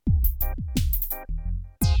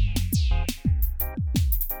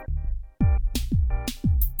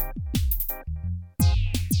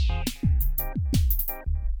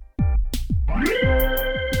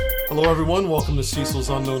Hello, everyone. Welcome to Cecil's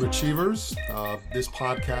Unknown Achievers. This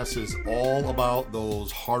podcast is all about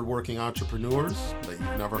those hardworking entrepreneurs that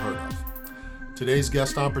you've never heard of. Today's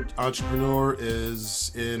guest entrepreneur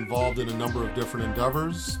is involved in a number of different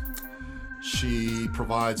endeavors. She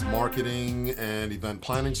provides marketing and event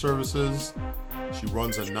planning services. She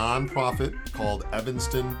runs a nonprofit called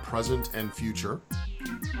Evanston Present and Future.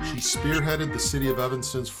 She spearheaded the city of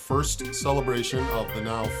Evanston's first celebration of the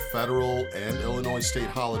now federal and Illinois state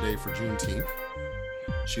holiday for Juneteenth.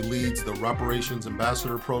 She leads the Reparations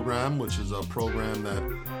Ambassador Program, which is a program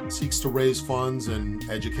that seeks to raise funds and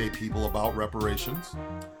educate people about reparations.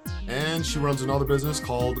 And she runs another business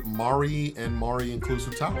called Mari and Mari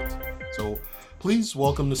Inclusive Talent. So please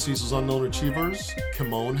welcome to Cecil's Unknown Achievers,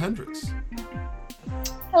 Kimone Hendricks.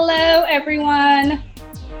 Hello, everyone.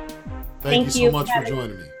 Thank you so much for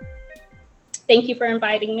joining me. Thank you for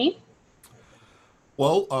inviting me.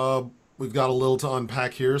 Well, we've got a little to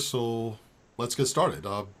unpack here, so let's get started.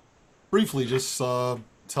 Briefly, just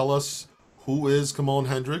tell us who is Kimone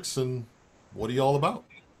Hendricks and what are you all about?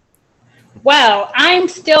 Well, I'm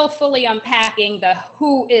still fully unpacking the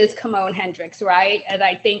who is Kimone Hendricks, right? As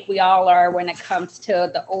I think we all are when it comes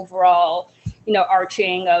to the overall,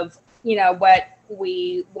 arching of, what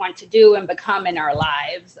we want to do and become in our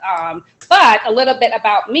lives. But a little bit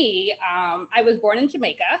about me, I was born in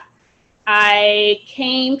Jamaica. I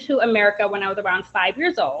came to America when I was around 5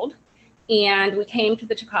 years old, and we came to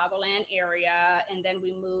the Chicagoland area, and then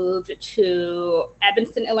we moved to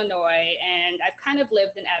Evanston, Illinois, and I've kind of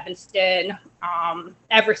lived in Evanston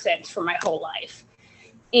ever since for my whole life.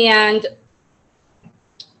 And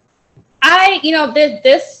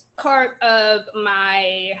this part of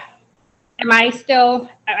my, I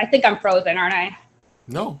think I'm frozen, aren't I?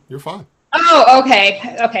 No, you're fine. Oh,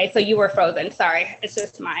 okay. Okay. So you were frozen. Sorry. It's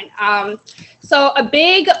just mine. So a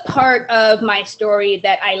big part of my story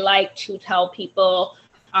that I like to tell people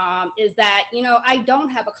is that, I don't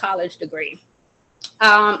have a college degree.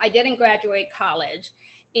 I didn't graduate college,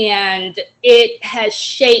 and it has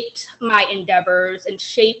shaped my endeavors and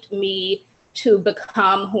shaped me to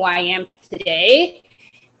become who I am today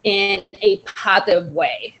in a positive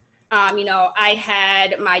way. I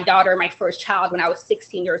had my daughter, my first child, when I was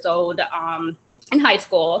 16 years old in high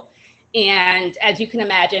school. And as you can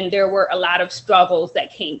imagine, there were a lot of struggles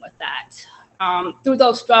that came with that. Through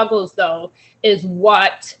those struggles, though, is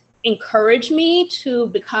what encouraged me to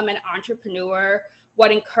become an entrepreneur,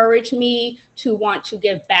 what encouraged me to want to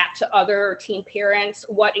give back to other teen parents,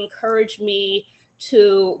 what encouraged me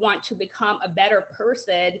to want to become a better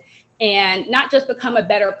person, and not just become a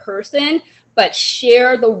better person, but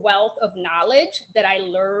share the wealth of knowledge that I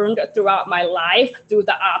learned throughout my life, through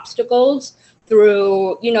the obstacles,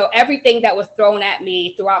 through, everything that was thrown at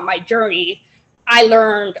me throughout my journey. I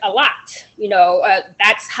learned a lot.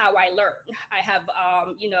 That's how I learn. I have,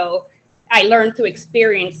 I learned through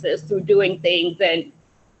experiences, through doing things and,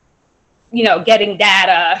 getting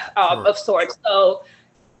data of sorts. So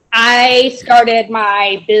I started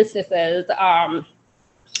my businesses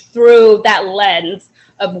through that lens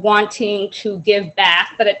of wanting to give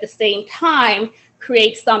back, but at the same time,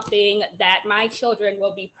 create something that my children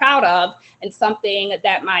will be proud of and something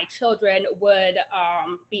that my children would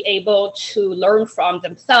be able to learn from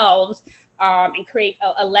themselves and create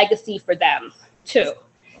a legacy for them too.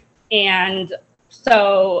 And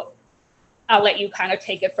so I'll let you kind of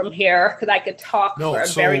take it from here because I could talk for a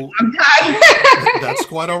very long time. That's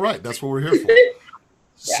quite all right. That's what we're here for.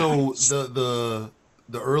 Yeah. So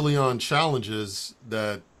the early on challenges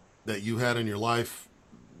that you had in your life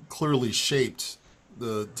clearly shaped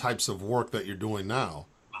the types of work that you're doing now,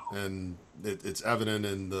 and it's evident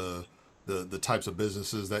in the types of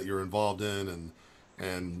businesses that you're involved in,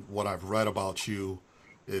 and what I've read about you.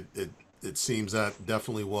 It seems that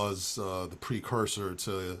definitely was the precursor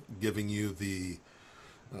to giving you the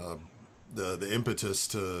impetus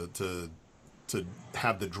to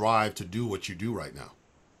have the drive to do what you do right now.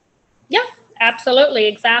 Yeah. Absolutely,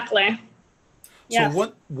 exactly. Yes.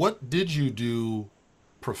 So what did you do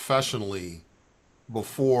professionally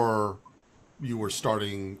before you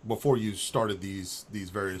started these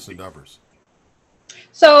various endeavors?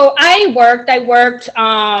 So I worked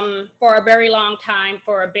for a very long time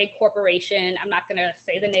for a big corporation. I'm not going to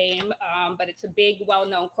say the name, but it's a big,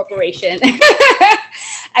 well-known corporation.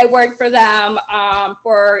 I worked for them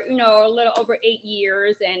for, a little over 8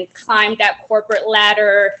 years and climbed that corporate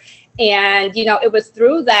ladder. And, it was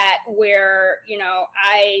through that where,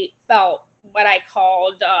 I felt what I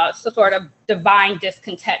called sort of divine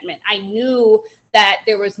discontentment. I knew that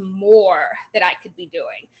there was more that I could be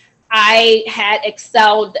doing. I had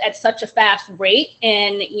excelled at such a fast rate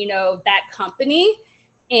in, that company.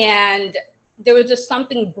 And there was just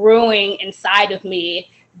something brewing inside of me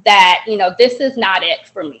that, this is not it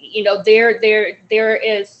for me. There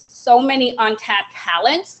is so many untapped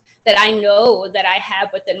talents that I know that I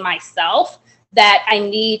have within myself that I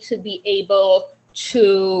need to be able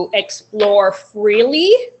to explore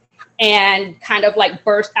freely and kind of like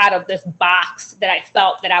burst out of this box that I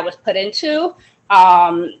felt that I was put into.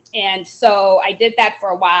 And so I did that for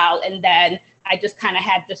a while. And then I just kind of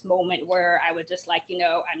had this moment where I was just like,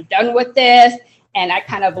 I'm done with this. And I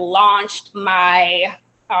kind of launched my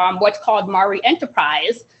what's called Mari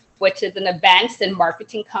Enterprise, which is an events and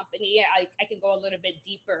marketing company. I can go a little bit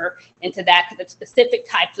deeper into that because it's specific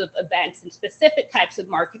types of events and specific types of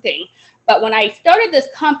marketing. But when I started this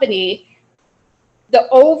company, the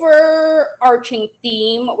overarching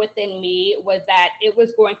theme within me was that it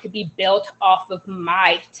was going to be built off of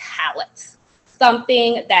my talents,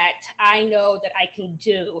 something that I know that I can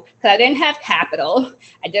do. Because I didn't have capital,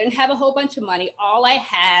 I didn't have a whole bunch of money. All I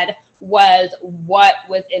had was what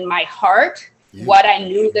was in my heart, what I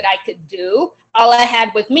knew that I could do. All I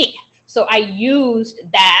had was me. So I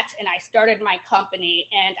used that and I started my company,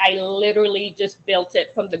 and I literally just built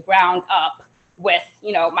it from the ground up with,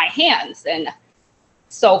 my hands and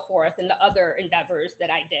so forth, and the other endeavors that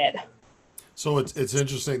I did. So it's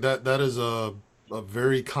interesting that that is a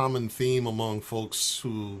very common theme among folks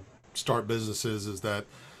who start businesses, is that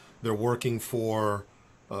they're working for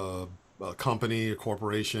a company, a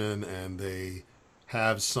corporation, and they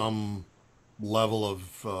have some level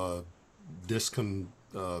of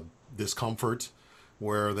discomfort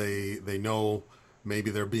where they know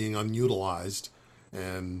maybe they're being unutilized,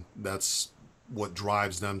 and that's what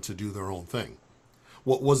drives them to do their own thing.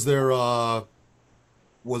 What was there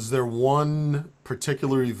one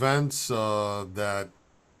particular event that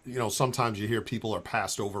sometimes you hear people are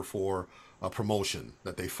passed over for a promotion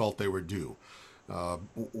that they felt they were due?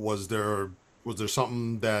 Was there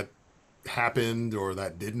something that happened or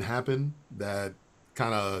that didn't happen that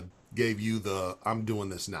kind of gave you the I'm doing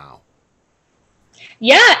this now?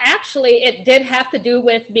 Yeah, actually, it did have to do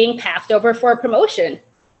with being passed over for a promotion.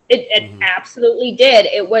 It Hmm. absolutely did.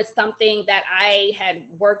 It was something that I had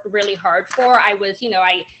worked really hard for. I was,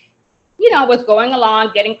 was going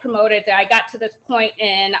along, getting promoted. I got to this point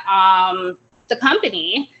in the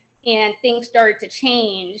company, and things started to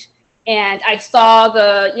change. And I saw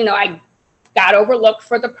I got overlooked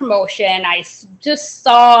for the promotion. Just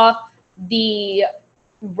saw the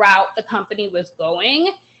route the company was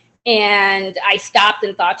going. And I stopped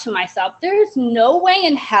and thought to myself, there's no way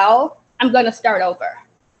in hell I'm going to start over.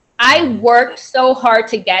 I Hmm. worked so hard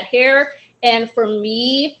to get here. And for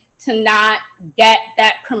me to not get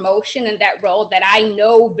that promotion and that role that I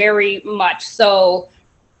know very much so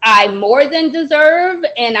I more than deserve,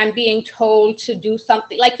 and I'm being told to do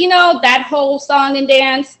something like, that whole song and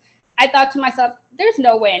dance. I thought to myself, there's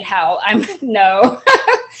no way in hell I'm no.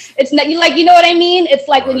 It's not, you know what I mean? It's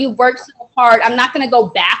like when Right. you work so hard, I'm not going to go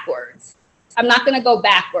backwards. I'm not going to go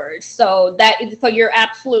backwards. So you're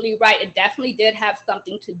absolutely right. It definitely did have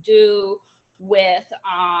something to do with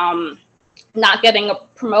not getting a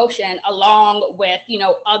promotion, along with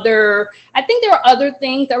I think there were other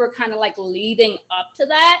things that were kind of like leading up to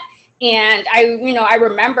that. And I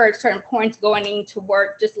remember at certain points going into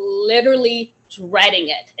work just literally dreading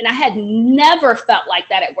it, and I had never felt like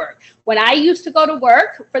that at work. When I used to go to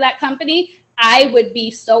work for that company, I would be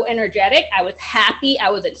so energetic, I was happy, I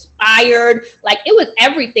was inspired, like it was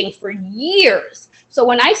everything for years. So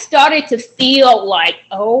when I started to feel like,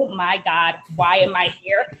 oh my God, why am I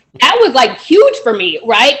here? That was like huge for me,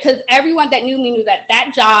 right? Because everyone that knew me knew that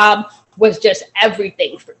that job was just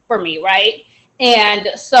everything for me, right? And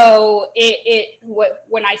so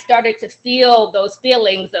when I started to feel those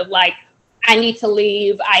feelings of like, I need to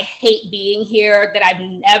leave, I hate being here, that I've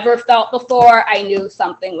never felt before, I knew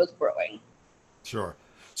something was brewing. Sure.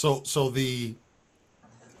 So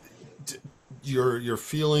you're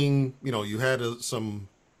feeling, you had some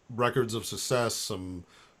records of success, some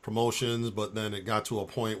promotions, but then it got to a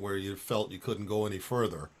point where you felt you couldn't go any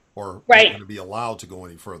further or weren't Right. going to be allowed to go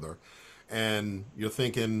any further. And you're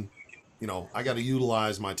thinking, I got to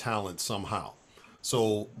utilize my talent somehow.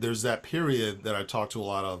 So there's that period that I talk to a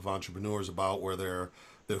lot of entrepreneurs about where they're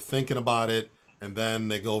thinking about it, and then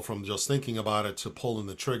they go from just thinking about it to pulling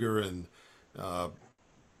the trigger and uh,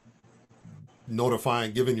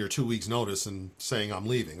 notifying, giving your 2 weeks notice and saying I'm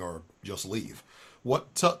leaving or just leave.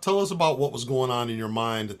 Tell us about what was going on in your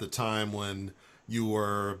mind at the time when you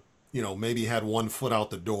were, maybe had one foot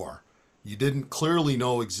out the door. You didn't clearly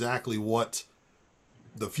know exactly what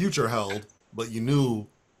the future held, but you knew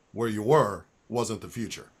where you were wasn't the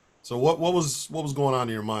future. So what was going on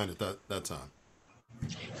in your mind at that time?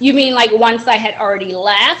 You mean like once I had already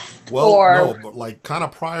left, Well, no, or? but like kind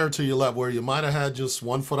of prior to you left, where you might have had just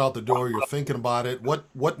one foot out the door, you're thinking about it.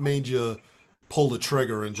 What made you pull the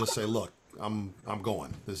trigger and just say, "Look, I'm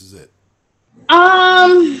going. This is it."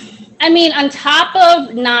 I mean, on top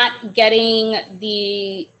of not getting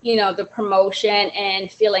the promotion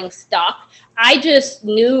and feeling stuck, I just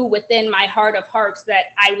knew within my heart of hearts that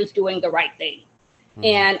I was doing the right thing. Hmm.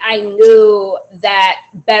 And I knew that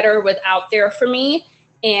better was out there for me.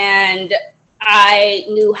 And I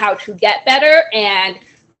knew how to get better. And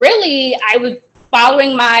really, I was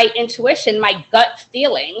following my intuition, my gut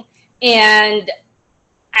feeling. And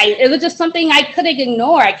it was just something I couldn't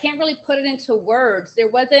ignore. I can't really put it into words. There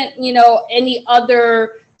wasn't, any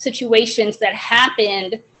other situations that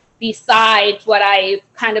happened besides what I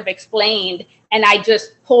kind of explained. And I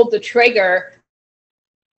just pulled the trigger.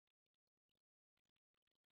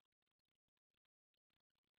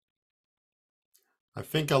 I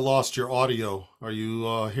think I lost your audio. Are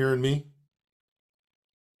you hearing me?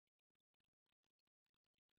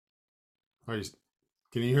 Are you?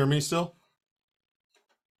 Can you hear me still?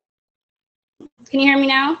 Can you hear me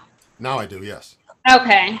now? Now I do. Yes.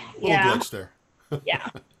 Okay. Little Yeah. glitch there. Yeah.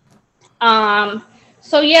 Um,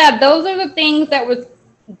 so yeah, those are the things that was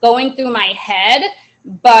going through my head.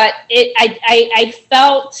 But I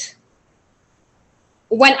felt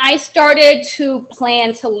when I started to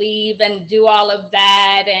plan to leave and do all of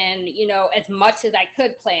that, and as much as I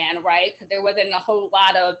could plan, right? Because there wasn't a whole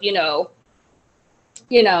lot of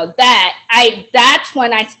that's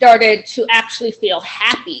when I started to actually feel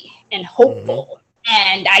happy and Hmm. hopeful.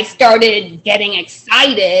 And I started getting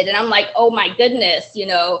excited, and I'm like, oh my goodness.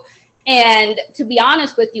 And to be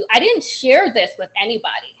honest with you, I didn't share this with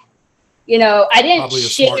anybody. I didn't Probably a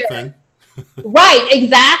smart share. thing. Right,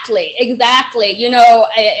 exactly. I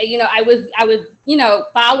was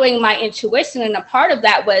following my intuition, and a part of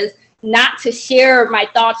that was not to share my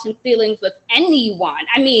thoughts and feelings with anyone.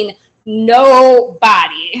 I mean,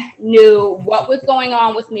 nobody knew what was going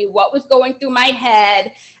on with me, what was going through my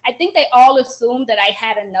head. I think they all assumed that I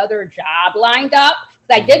had another job lined up. 'Cause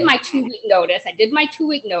I did Hmm. my 2 week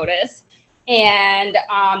notice. And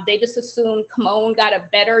they just assumed Kimon got a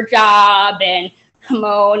better job, and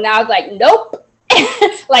Kimon. Now I was like, nope,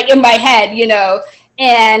 like in my head,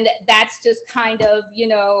 and that's just kind of,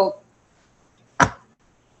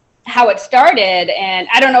 how it started. And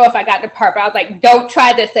I don't know if I got the part, but I was like, don't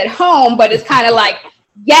try this at home. But it's kind of like,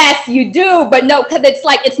 yes, you do, but no, because it's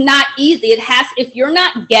like, it's not easy. If you're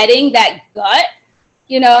not getting that gut,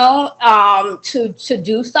 to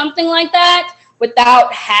do something like that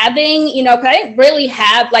without having, because I didn't really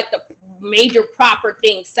have like the major proper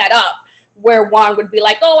things set up where one would be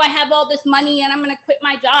like, oh, I have all this money and I'm going to quit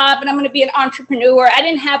my job and I'm going to be an entrepreneur. I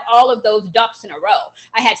didn't have all of those ducks in a row.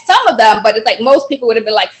 I had some of them, but it's like most people would have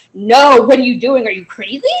been like, no, what are you doing? Are you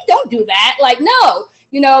crazy? Don't do that. Like, no.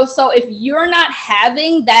 So if you're not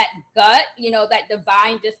having that gut, that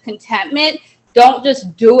divine discontentment, don't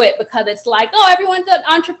just do it because it's like, oh, everyone's an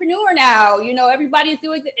entrepreneur now. Everybody's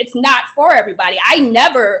doing it. It's not for everybody. I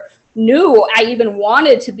never knew I even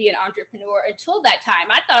wanted to be an entrepreneur until that time.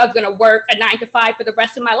 I thought I was going to work a 9 to 5 for the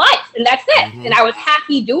rest of my life, and that's it. Hmm. And I was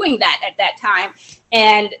happy doing that at that time.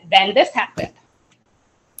 And then this happened.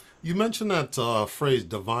 You mentioned that phrase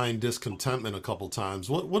 "divine discontentment" a couple times.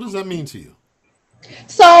 What does that mean to you?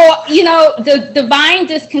 So, the divine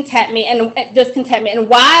discontentment, and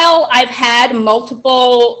while I've had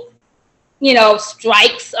multiple,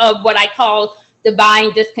 strikes of what I call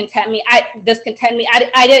divine discontentment,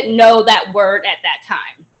 I didn't know that word at that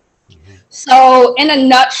time. Hmm. So, in a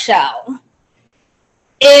nutshell,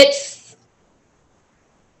 it's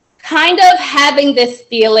kind of having this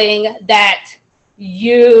feeling that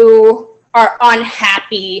you are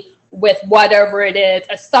unhappy with whatever it is,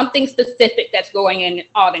 or something specific that's going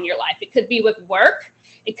on in your life. It could be with work,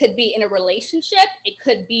 it could be in a relationship, it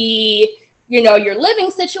could be, your living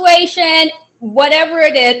situation, whatever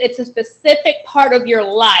it is, it's a specific part of your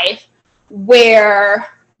life where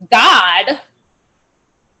God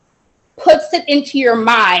puts it into your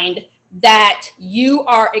mind that you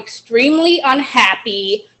are extremely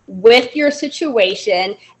unhappy with your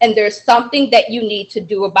situation and there's something that you need to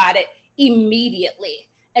do about it immediately.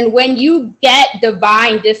 And when you get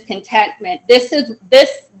divine discontentment, this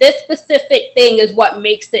specific thing is what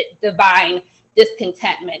makes it divine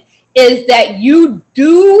discontentment, is that you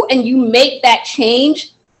do and you make that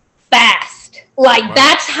change fast. Like Right.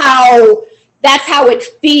 that's how it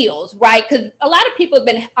feels, right? Because a lot of people have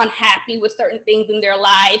been unhappy with certain things in their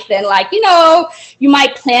life, and like, you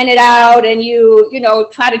might plan it out and you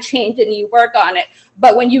try to change it and you work on it.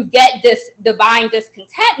 But when you get this divine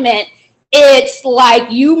discontentment, it's like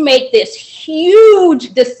you make this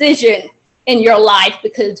huge decision in your life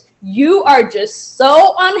because you are just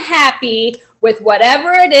so unhappy with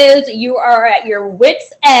whatever it is. You are at your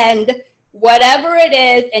wit's end, whatever it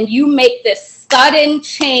is, and you make this sudden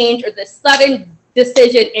change or this sudden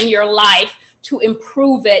decision in your life to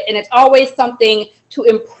improve it. And it's always something to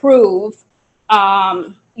improve.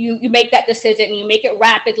 You make that decision and you make it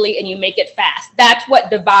rapidly and you make it fast. That's what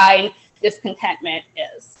divine discontentment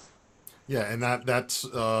is. Yeah, and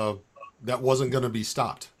that wasn't going to be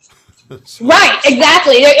stopped. So. Right,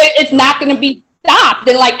 exactly. It's not going to be stopped.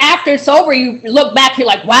 And like after it's over, you look back, you're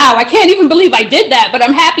like, wow, I can't even believe I did that, but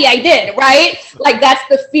I'm happy I did, right? Like that's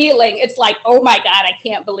the feeling. It's like, oh my God, I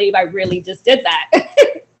can't believe I really just did that.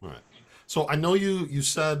 Right. So I know you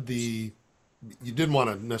said you didn't want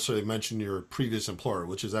to necessarily mention your previous employer,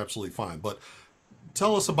 which is absolutely fine, but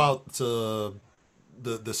tell us about the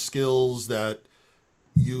skills that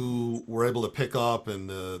you were able to pick up and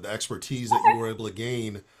the expertise that you were able to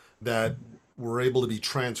gain that were able to be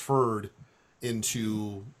transferred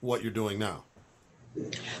into what you're doing now.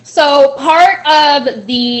 So part of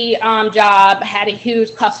the job had a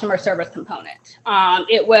huge customer service component.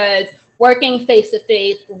 It was working face to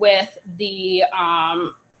face with the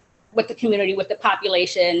community, with the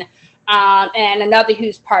population, and another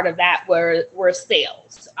huge part of that were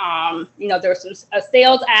sales. There was a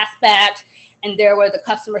sales aspect, and there was a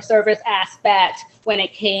customer service aspect when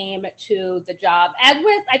it came to the job. As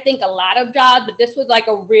with, I think, a lot of jobs, but this was like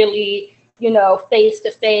a really, face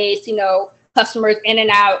to face, customers in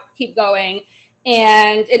and out, keep going.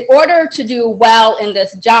 And in order to do well in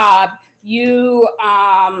this job, you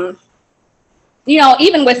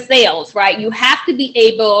even with sales, right, you have to be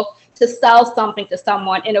able to sell something to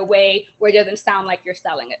someone in a way where it doesn't sound like you're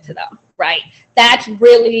selling it to them, right? That's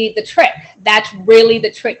really the trick. That's really the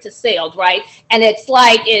trick to sales, right? And it's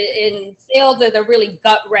like in sales, is a really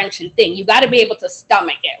gut-wrenching thing. You got to be able to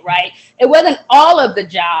stomach it, right? It wasn't all of the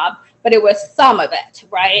job, but it was some of it,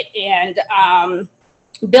 right? And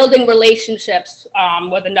building relationships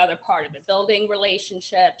was another part of it. Building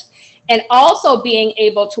relationships and also being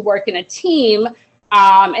able to work in a team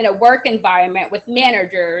in a work environment with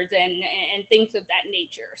managers and things of that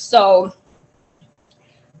nature. So,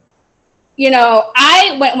 when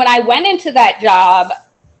I went into that job,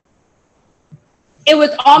 it was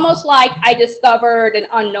almost like I discovered an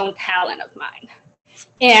unknown talent of mine.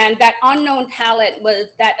 And that unknown talent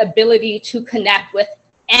was that ability to connect with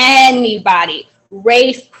anybody,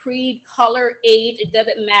 race, creed, color, age, it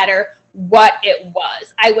doesn't matter what it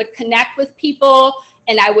was. I would connect with people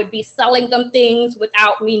and I would be selling them things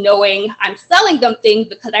without me knowing I'm selling them things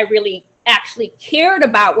because I really actually cared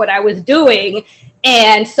about what I was doing.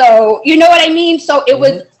 And so, you know what I mean? So it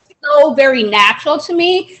was so very natural to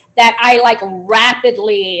me that I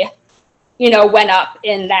rapidly, went up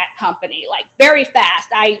in that company, very fast.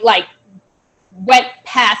 I went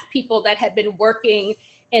past people that had been working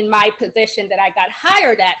in my position that I got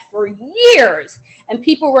hired at for years. And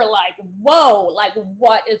people were like, whoa,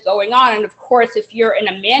 what is going on? And of course, if you're in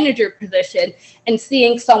a manager position and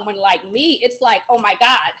seeing someone like me, it's like, oh my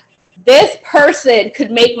God, this person could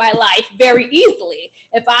make my life very easily.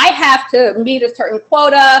 If I have to meet a certain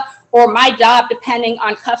quota or my job, depending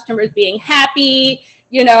on customers being happy,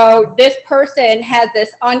 this person has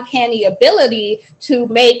this uncanny ability to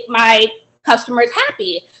make my customers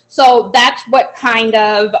happy. So that's what kind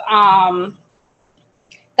of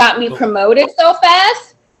got me promoted so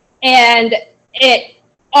fast. And it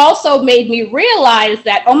also made me realize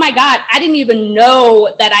that, oh my God, I didn't even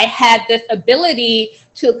know that I had this ability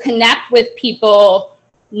to connect with people,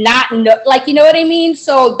 you know what I mean?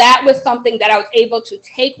 So that was something that I was able to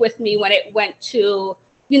take with me when it went to,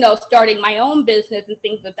 starting my own business and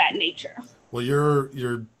things of that nature. Well,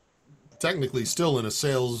 you're technically still in a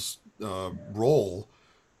sales role,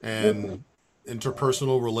 and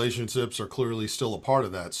interpersonal relationships are clearly still a part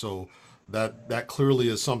of that. So that clearly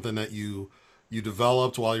is something that you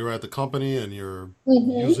developed while you were at the company, and you're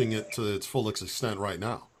using it to its fullest extent right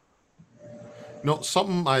now.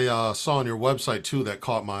 Something I saw on your website too that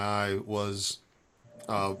caught my eye was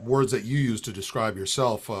words that you use to describe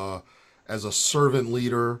yourself as a servant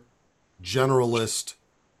leader, generalist,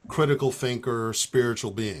 critical thinker,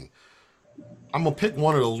 spiritual being. I'm going to pick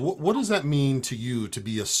one of those. What does that mean to you to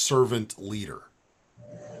be a servant leader?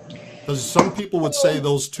 Because some people would say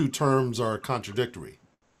those two terms are contradictory.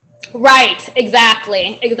 Right,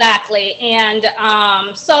 exactly. And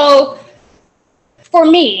so for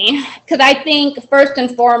me, because I think first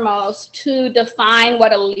and foremost, to define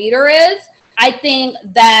what a leader is, I think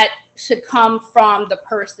that should come from the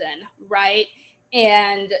person, right?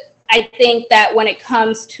 And I think that when it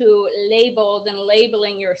comes to labels and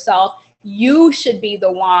labeling yourself, you should be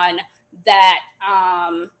the one that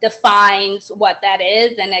defines what that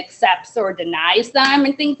is and accepts or denies them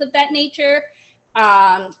and things of that nature.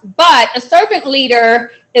 But a servant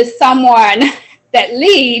leader is someone that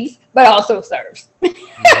leads but also serves.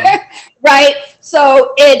 Mm-hmm. Right?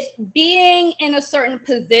 So it's being in a certain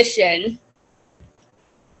position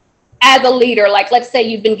as a leader. Like, let's say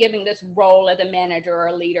you've been given this role as a manager or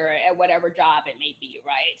a leader at whatever job it may be,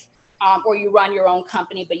 right? Or you run your own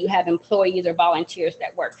company, but you have employees or volunteers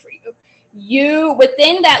that work for you. You,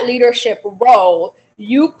 within that leadership role,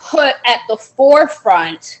 you put at the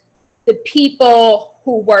forefront the people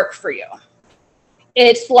who work for you.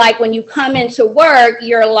 It's like when you come into work,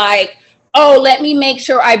 you're like, oh, let me make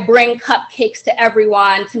sure I bring cupcakes to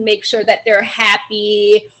everyone to make sure that they're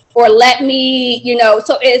happy, or let me,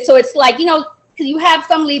 so it's like, because you have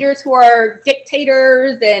some leaders who are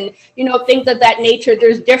dictators and, things of that nature.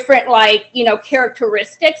 There's different,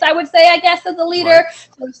 characteristics, I would say, I guess, as a leader. Right.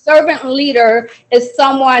 So a servant leader is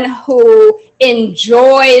someone who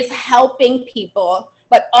enjoys helping people,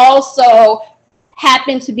 but also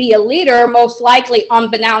happen to be a leader, most likely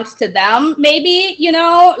unbeknownst to them, maybe,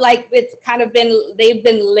 it's kind of they've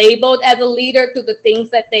been labeled as a leader through the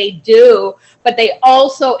things that they do, but they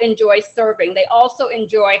also enjoy serving. They also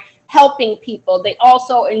enjoy helping people. They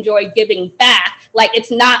also enjoy giving back. Like,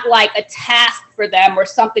 it's not like a task for them or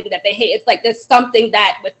something that they hate. It's like there's something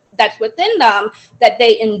that's within them that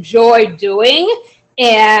they enjoy doing.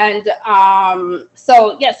 And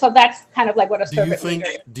so that's kind of like what a servant leader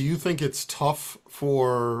is. Do you think it's tough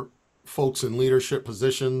for folks in leadership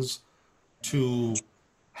positions to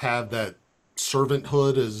have that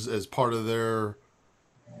servanthood as part of their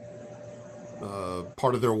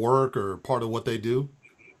work or part of what they do?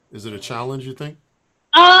 Is it a challenge, you think?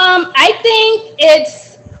 I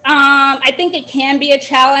think it can be a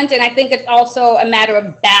challenge, and I think it's also a matter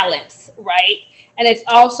of balance, right? And it's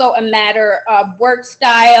also a matter of work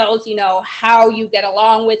styles, how you get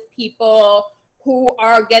along with people, who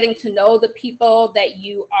are getting to know the people that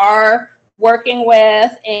you are working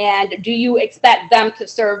with, and do you expect them to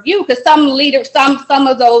serve you? Because some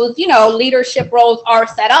of those, leadership roles are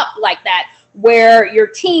set up like that, where your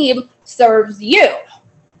team serves you.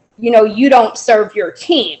 You don't serve your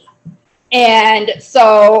team. And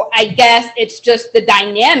so I guess it's just the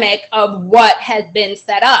dynamic of what has been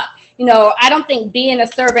set up. I don't think being a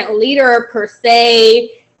servant leader per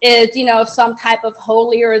se is, some type of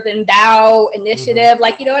holier than thou initiative. Mm-hmm.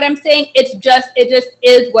 Like, you know what I'm saying? It just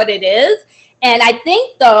is what it is. And I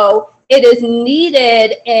think, though, it is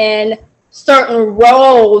needed in certain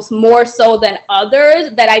roles more so than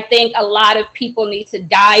others, that I think a lot of people need to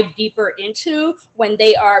dive deeper into when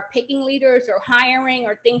they are picking leaders or hiring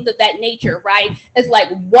or things of that nature, right? It's like,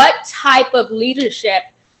 what type of leadership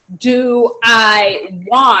do I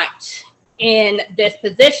want in this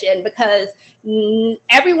position? Because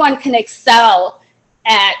everyone can excel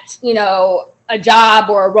at, a job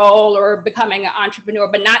or a role or becoming an entrepreneur,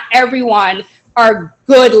 but not everyone are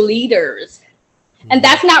good leaders. And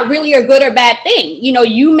that's not really a good or bad thing.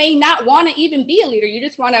 You may not want to even be a leader. You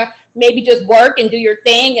just want to maybe just work and do your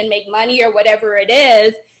thing and make money or whatever it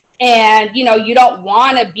is. And, you don't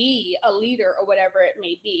want to be a leader or whatever it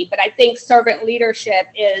may be. But I think servant leadership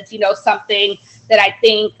is, something that I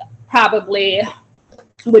think probably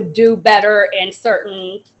would do better in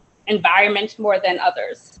certain environments more than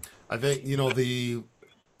others. I think,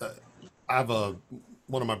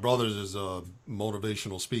 one of my brothers is a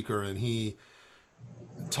motivational speaker, and he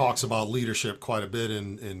talks about leadership quite a bit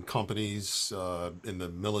in companies, in the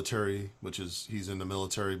military, he's in the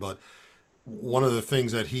military. But one of the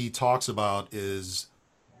things that he talks about is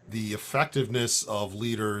the effectiveness of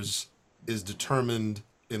leaders is determined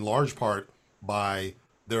in large part by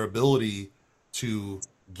their ability to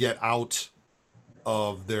get out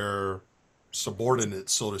of their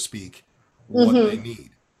subordinates, so to speak, what they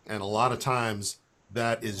need. And a lot of times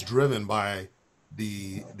that is driven by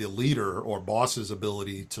the leader or boss's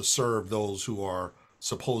ability to serve those who are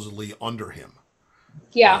supposedly under him.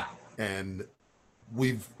 Yeah. And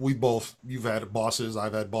you've had bosses,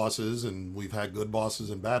 I've had bosses, and we've had good bosses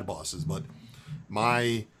and bad bosses. But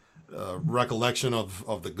my recollection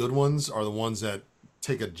of the good ones are the ones that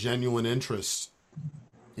take a genuine interest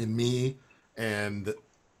in me, and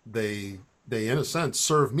they in a sense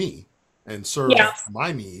serve me and serve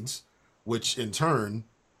my needs, which in turn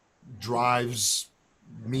drives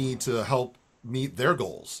me to help meet their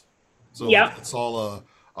goals. So it's all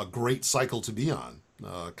a great cycle to be on.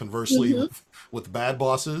 Conversely, with bad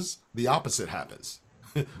bosses, the opposite happens.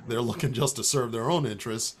 They're looking just to serve their own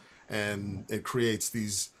interests, and it creates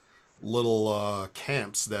these little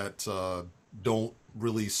camps that don't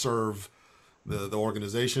really serve the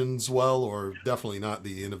organizations well, or definitely not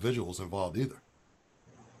the individuals involved either.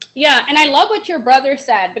 Yeah, and I love what your brother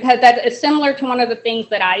said, because that is similar to one of the things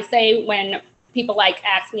that I say when people like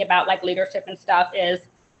ask me about like leadership and stuff is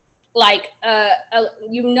like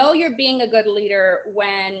you know you're being a good leader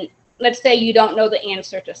when, let's say, you don't know the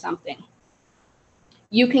answer to something.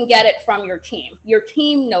 You can get it from your team. Your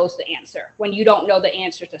team knows the answer when you don't know the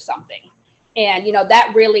answer to something. And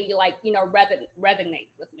that really resonates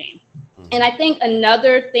with me. And I think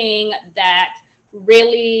another thing that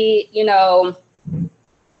really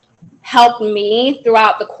helped me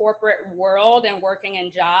throughout the corporate world and working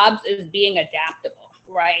in jobs is being adaptable,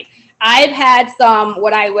 right? I've had some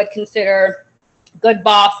what I would consider good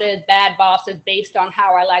bosses, bad bosses, based on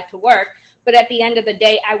how I like to work. But at the end of the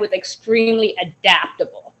day, I was extremely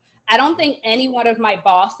adaptable. I don't think any one of my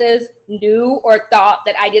bosses knew or thought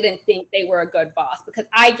that I didn't think they were a good boss, because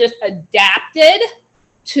I just adapted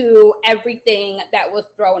to everything that was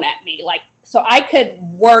thrown at me. Like, so I could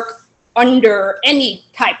work under any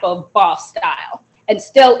type of boss style and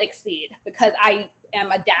still exceed because I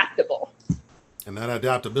am adaptable. And that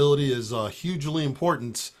adaptability is hugely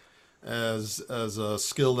important as a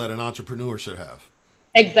skill that an entrepreneur should have.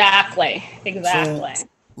 Exactly.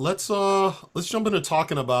 So let's jump into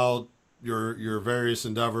talking about your various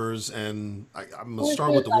endeavors, and I'm gonna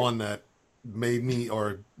start with the one that made me,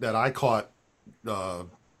 or that I caught,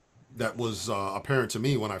 that was apparent to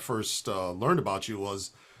me when I first learned about you,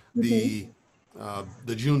 was the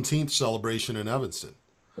the Juneteenth celebration in Evanston.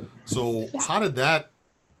 So how did that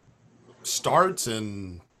start,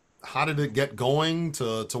 and how did it get going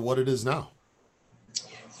to what it is now?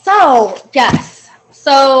 So, yes.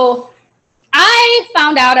 So I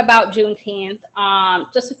found out about Juneteenth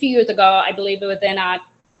just a few years ago. I believe it was in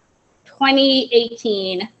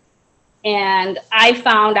 2018. And I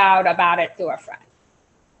found out about it through a friend.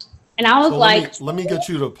 And I was So like, let me get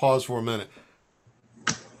you to pause for a minute.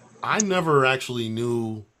 I never actually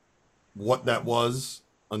knew what that was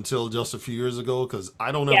until just a few years ago, because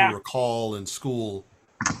I don't ever yeah, recall in school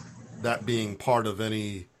that being part of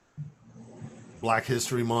any Black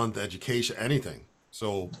History Month education, anything.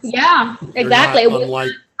 So yeah, you're exactly. not It was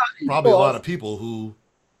unlike in probably a lot schools. of people who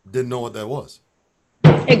didn't know what that was.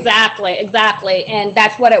 Exactly, exactly. And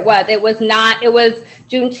that's what it was. It was not, it was,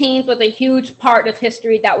 Juneteenth was a huge part of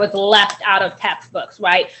history that was left out of textbooks,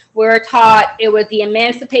 right? We're taught it was the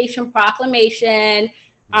Emancipation Proclamation,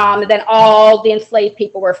 Hmm. and then all the enslaved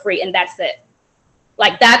people were free, and that's it.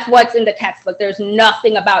 Like, that's what's in the textbook. There's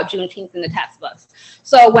nothing about Juneteenth in the textbooks.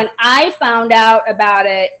 So when I found out about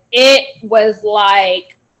it, it was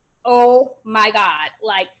like, oh my God,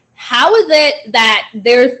 like, how is it that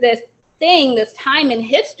there's this thing, this time in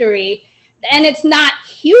history, and it's not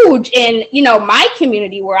huge in, my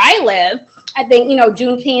community where I live. I think,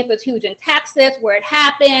 Juneteenth was huge in Texas where it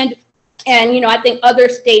happened. And, I think other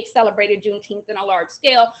states celebrated Juneteenth in a large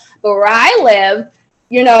scale. But where I live,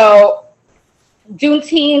 you know,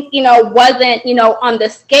 Juneteenth, wasn't, on the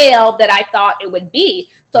scale that I thought it would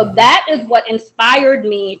be. So Hmm. that is what inspired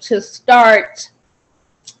me to start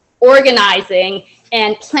organizing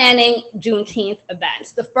and planning Juneteenth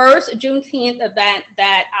events. The first Juneteenth event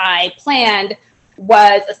that I planned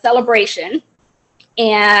was a celebration,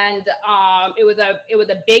 and it was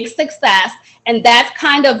a big success. And that's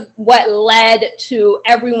kind of what led to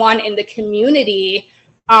everyone in the community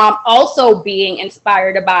also being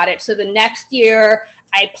inspired about it. So the next year,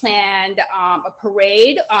 I planned a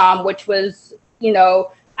parade, which was,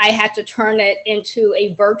 I had to turn it into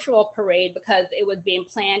a virtual parade because it was being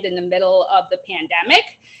planned in the middle of the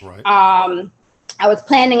pandemic. Right. I was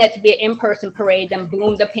planning it to be an in-person parade, then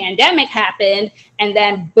boom, the pandemic happened, and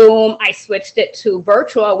then boom, I switched it to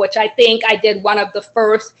virtual, which I think I did one of the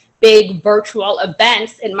first big virtual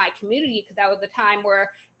events in my community, because that was the time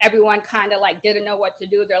where everyone kind of like didn't know what to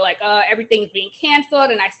do. They're like, everything's being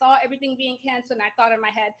canceled, and I saw everything being canceled, and I thought in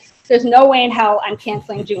my head, there's no way in hell I'm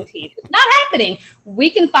canceling Juneteenth. It's not happening.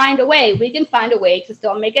 We can find a way. We can find a way to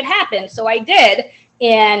still make it happen. So I did,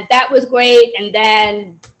 and that was great. And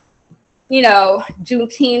then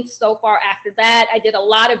Juneteenth so far after that, I did a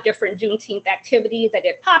lot of different Juneteenth activities. I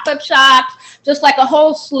did pop-up shops, just like a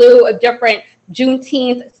whole slew of different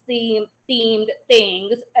Juneteenth themed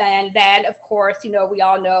things. And then, of course, we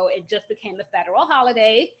all know it just became the federal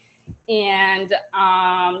holiday. And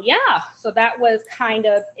so that was kind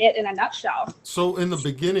of it in a nutshell. So in the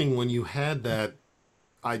beginning, when you had that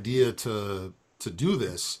idea to do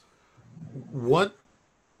this, what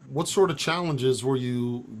what sort of challenges were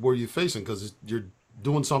you facing? Because you're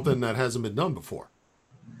doing something that hasn't been done before.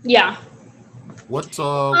 Yeah. What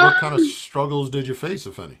kind of struggles did you face,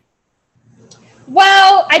 if any?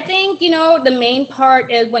 Well, I think, the main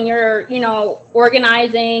part is when you're,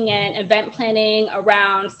 organizing and event planning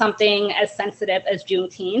around something as sensitive as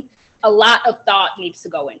Juneteenth, a lot of thought needs to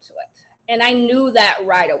go into it. And I knew that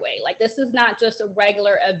right away. Like, this is not just a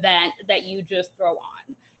regular event that you just throw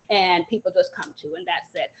on and people just come to, and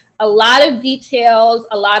that's it. A lot of details,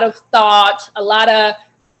 a lot of thought, a lot of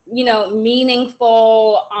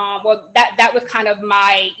meaningful. Well, that was kind of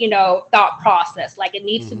my, thought process. Like, it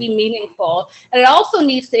needs to be meaningful, and it also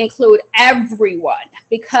needs to include everyone,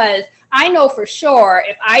 because I know for sure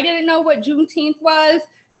if I didn't know what Juneteenth was,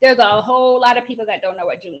 there's a whole lot of people that don't know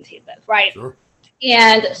what Juneteenth is, right? Sure.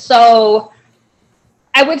 And so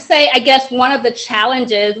I would say, I guess one of the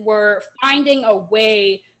challenges were finding a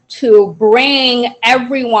way to bring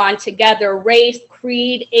everyone together, race,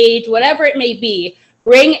 creed, age, whatever it may be,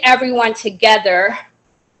 bring everyone together,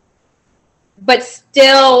 but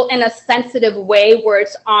still in a sensitive way where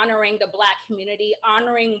it's honoring the Black community,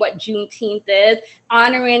 honoring what Juneteenth is,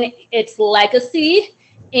 honoring its legacy,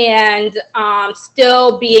 and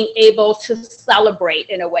still being able to celebrate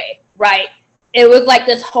in a way, right? It was like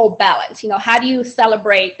this whole balance. How do you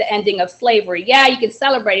celebrate the ending of slavery? Yeah, you can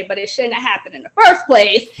celebrate it, but it shouldn't have happened in the first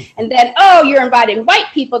place. And then, you're inviting white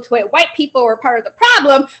people to it. White people were part of the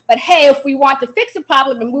problem, but hey, if we want to fix the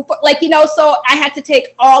problem and move forward, so I had to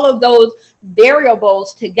take all of those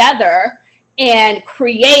variables together and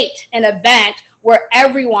create an event where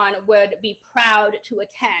everyone would be proud to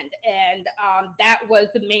attend. And that was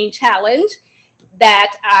the main challenge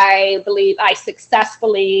that I believe I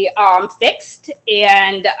successfully fixed,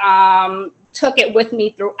 and took it with me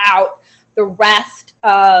throughout the rest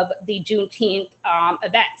of the Juneteenth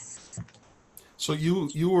events. So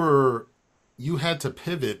you had to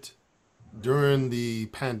pivot during the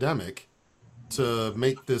pandemic to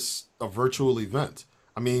make this a virtual event.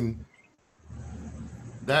 I mean,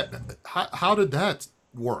 that how did that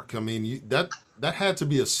work? I mean, that had to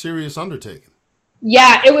be a serious undertaking.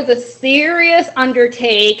 Yeah, it was a serious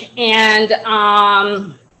undertake. And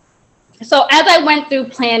so as I went through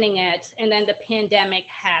planning it, and then the pandemic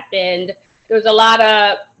happened, there was a lot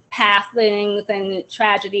of passings and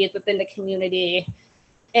tragedies within the community.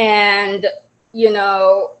 And,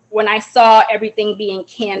 when I saw everything being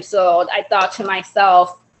canceled, I thought to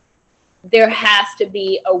myself, there has to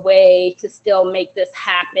be a way to still make this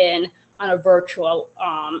happen on a virtual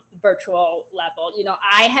level.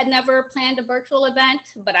 I had never planned a virtual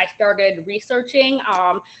event, but I started researching.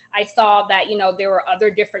 I saw that, there were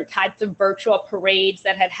other different types of virtual parades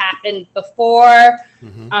that had happened before.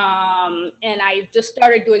 And I just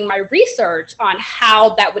started doing my research on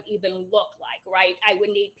how that would even look like, right? I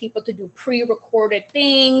would need people to do pre-recorded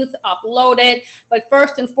things, upload it. But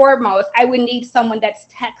first and foremost, I would need someone that's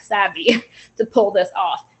tech savvy to pull this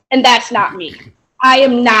off. And that's not me. I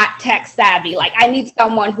am not tech savvy. Like, I need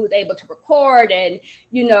someone who's able to record and,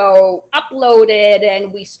 upload it.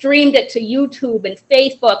 And we streamed it to YouTube and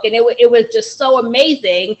Facebook, and it was just so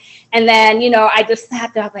amazing. And then, I just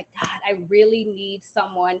sat there, I was like, God, I really need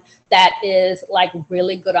someone that is like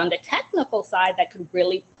really good on the technical side that could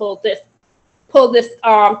really pull this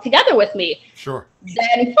together with me. Sure.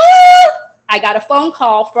 Then I got a phone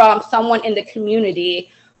call from someone in the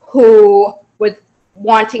community who was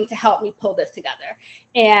wanting to help me pull this together.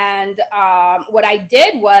 And what I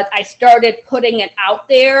did was I started putting it out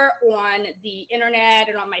there on the internet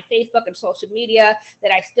and on my Facebook and social media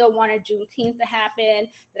that I still wanted Juneteenth to happen,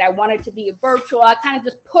 that I wanted to be virtual. I kind of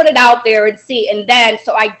just put it out there and see. And then,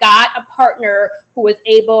 so I got a partner who was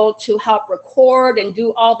able to help record and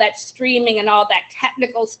do all that streaming and all that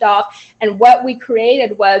technical stuff. And what we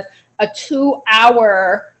created was a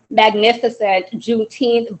 2-hour magnificent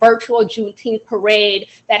virtual Juneteenth parade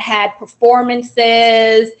that had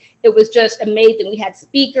performances. It was just amazing. We had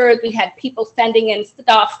speakers, we had people sending in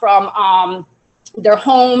stuff from their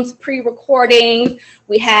homes, pre-recordings.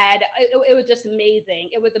 We had, it was just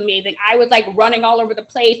amazing. It was amazing. I was like running all over the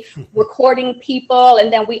place, recording people.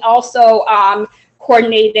 And then we also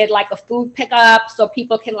coordinated like a food pickup so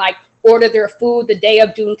people can like order their food the day of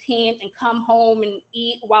Juneteenth and come home and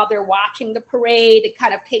eat while they're watching the parade and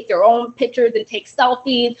kind of take their own pictures and take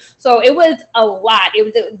selfies. So it was a lot. It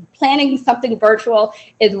was planning something virtual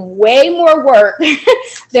is way more work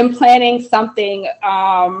than planning something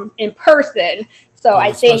in person. So Well,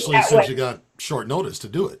 I think especially that since was you got short notice to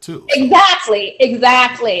do it too. So, exactly.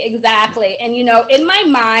 And in my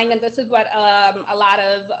mind, and this is what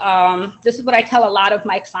this is what I tell a lot of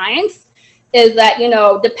my clients, is that,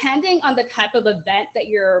 depending on the type of event that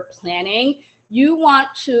you're planning, you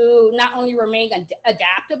want to not only remain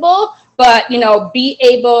adaptable, but, be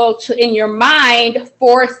able to, in your mind,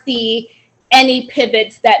 foresee any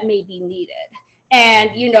pivots that may be needed.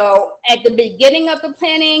 And, at the beginning of the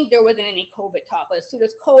planning, there wasn't any COVID talk. But as soon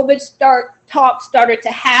as talk started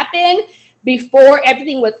to happen, before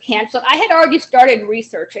everything was canceled, I had already started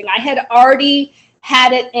researching. I had already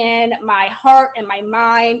had it in my heart and my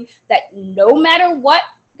mind that no matter what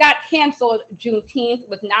got canceled, Juneteenth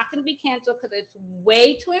was not going to be canceled because it's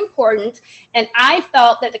way too important. And I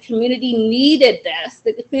felt that the community needed this,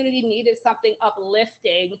 that the community needed something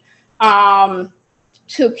uplifting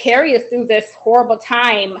to carry us through this horrible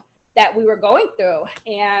time that we were going through.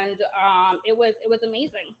 And it was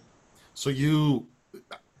amazing. So you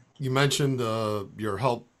mentioned your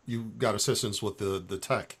help, you got assistance with the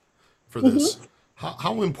tech for this. Mm-hmm.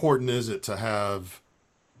 How important is it to have,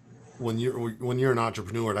 when you're an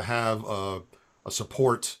entrepreneur, to have a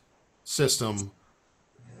support system,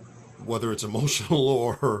 whether it's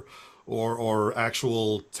emotional or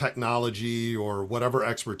actual technology or whatever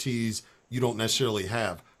expertise you don't necessarily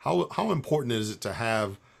have? How important is it to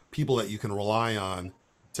have people that you can rely on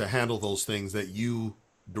to handle those things that you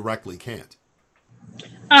directly can't?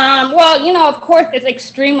 Well, of course, it's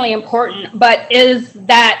extremely important, but is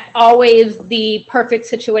that always the perfect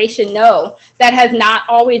situation? No, that has not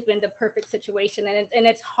always been the perfect situation. And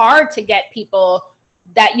it's hard to get people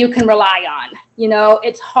that you can rely on.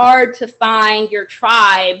 It's hard to find your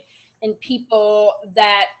tribe and people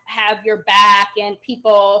that have your back and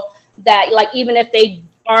people that, like, even if they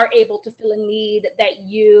are able to fill a need that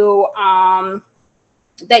you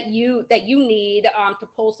need to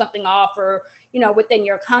pull something off, or within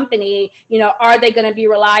your company, are they going to be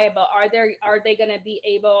reliable? Are they going to be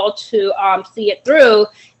able to see it through?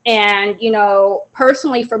 And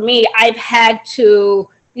personally for me, I've had to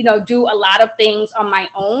do a lot of things on my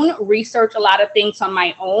own, research a lot of things on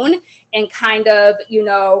my own, and kind of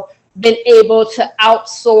been able to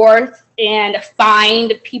outsource and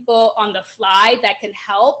find people on the fly that can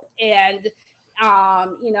help. And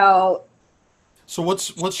So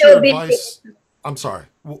what's your advice? I'm sorry.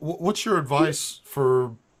 What's your advice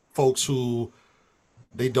for folks who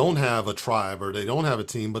they don't have a tribe or they don't have a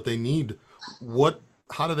team, but they need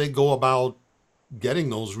how do they go about getting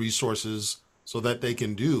those resources so that they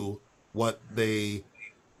can do what they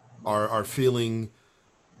are feeling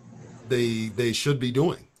they should be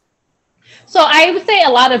doing? So I would say a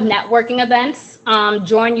lot of networking events.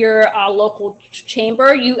 Join your local chamber.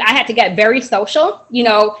 I had to get very social,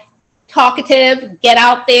 talkative, get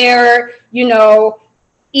out there,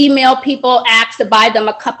 email people, ask to buy them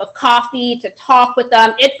a cup of coffee, to talk with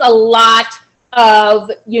them. It's a lot of,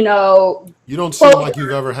 You don't seem like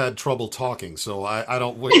you've ever had trouble talking, so I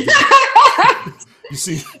don't wait. You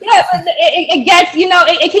see? Yeah, it gets,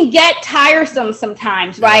 it can get tiresome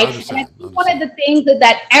sometimes, right? And I think one of the things is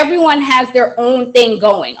that everyone has their own thing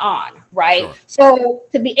going on, right? Sure. So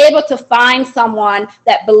to be able to find someone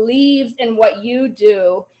that believes in what you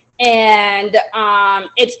do, and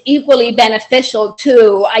it's equally beneficial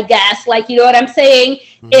too, I guess, like, you know what I'm saying,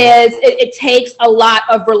 mm-hmm. is it takes a lot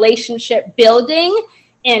of relationship building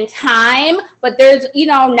in time. But there's,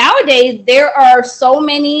 nowadays there are so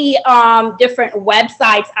many different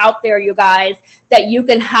websites out there, you guys, that you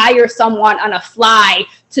can hire someone on a fly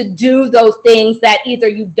to do those things that either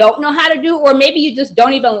you don't know how to do, or maybe you just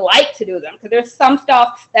don't even like to do them. Because there's some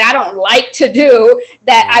stuff that I don't like to do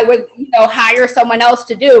that I would, hire someone else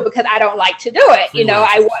to do because I don't like to do it.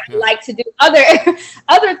 I would like to do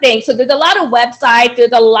other things. So there's a lot of websites.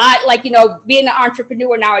 There's a lot, like, being an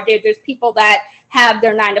entrepreneur nowadays, there's people that have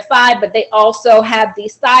their 9-to-5, but they also have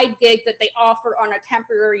these side gigs that they offer on a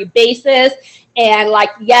temporary basis. And like,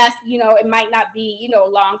 yes, it might not be,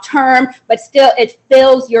 long term, but still it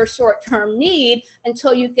fills your short term need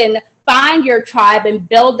until you can find your tribe and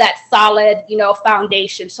build that solid,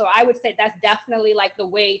 foundation. So I would say that's definitely like the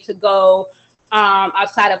way to go,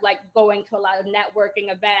 outside of like going to a lot of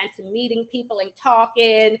networking events and meeting people and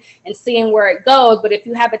talking and seeing where it goes. But if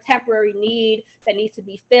you have a temporary need that needs to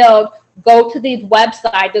be filled, go to these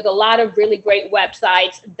websites. There's a lot of really great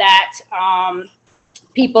websites that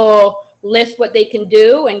people list what they can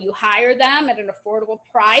do, and you hire them at an affordable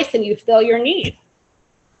price and you fill your need.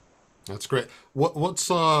 That's great. What's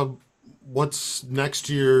next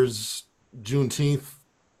year's Juneteenth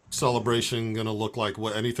celebration going to look like?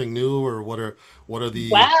 Anything new, or what are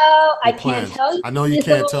the I plans? Can't tell you. I know you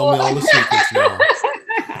can't tell me all the secrets now.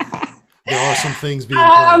 There are some things being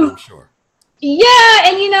planned, I'm sure. Yeah,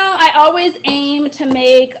 and I always aim to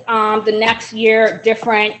make the next year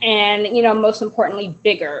different and, most importantly,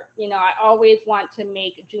 bigger. I always want to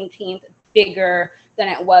make Juneteenth bigger than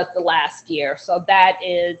it was the last year. So that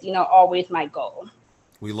is, always my goal.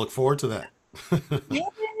 We look forward to that.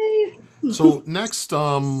 Yay. So next,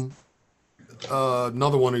 another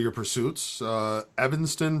one of your pursuits,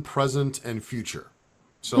 Evanston Present and Future.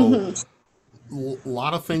 So a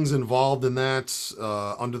lot of things involved in that,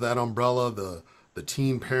 under that umbrella, the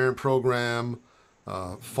teen parent program,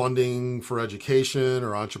 funding for education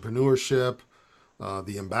or entrepreneurship,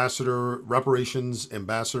 the ambassador reparations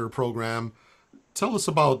ambassador program. Tell us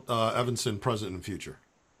about Evanston Present and Future.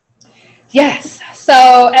 Yes.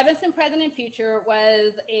 So Evanston Present and Future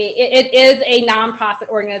it is a nonprofit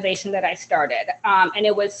organization that I started. And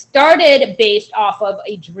it was started based off of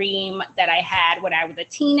a dream that I had when I was a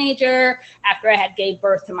teenager, after I had gave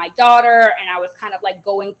birth to my daughter, and I was kind of like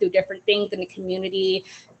going through different things in the community.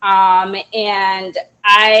 And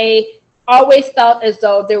I always felt as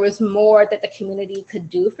though there was more that the community could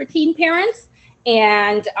do for teen parents.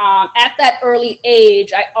 And at that early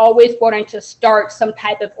age, I always wanted to start some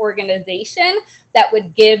type of organization that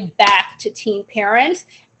would give back to teen parents.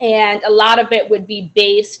 And a lot of it would be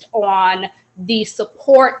based on the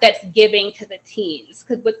support that's giving to the teens.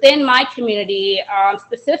 Because within my community,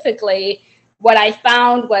 specifically, what I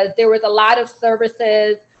found was there was a lot of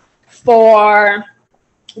services for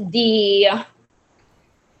the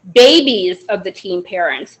babies of the teen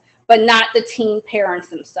parents, but not the teen parents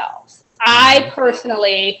themselves. I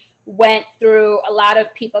personally went through a lot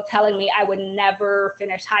of people telling me I would never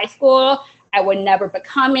finish high school. I would never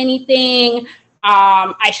become anything.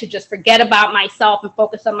 I should just forget about myself and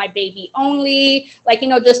focus on my baby only. Like,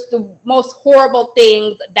 just the most horrible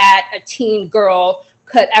things that a teen girl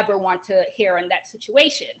could ever want to hear in that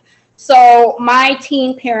situation. So my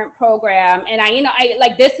teen parent program, and I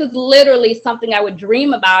like, this is literally something I would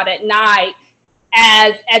dream about at night,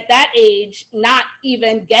 as at that age, not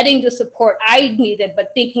even getting the support I needed,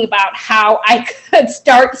 but thinking about how I could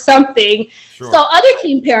start something. Sure. So other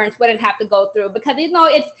teen parents wouldn't have to go through, because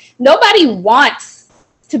it's nobody wants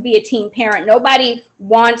to be a teen parent. Nobody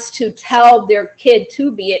wants to tell their kid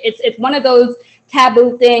to be it. It's one of those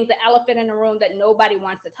taboo things, the elephant in the room that nobody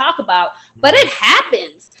wants to talk about, but it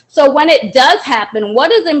happens. So when it does happen,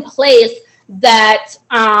 what is in place that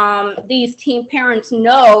these teen parents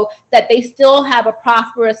know that they still have a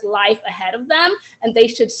prosperous life ahead of them, and they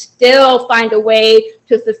should still find a way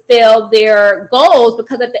to fulfill their goals?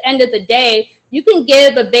 Because at the end of the day, you can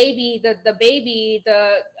give the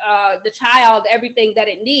child everything that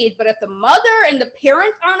it needs, but if the mother and the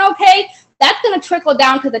parents aren't okay, that's going to trickle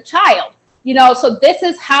down to the child. So this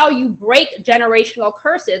is how you break generational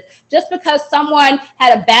curses. Just because someone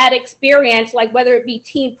had a bad experience, like whether it be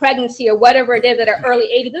teen pregnancy or whatever it is at an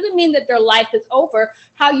early age, it doesn't mean that their life is over.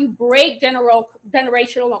 How you break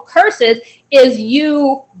generational curses is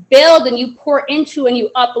you build and you pour into and you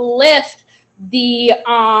uplift the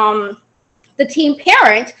teen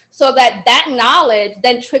parent, so that knowledge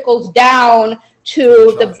then trickles down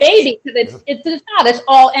to the baby, because it's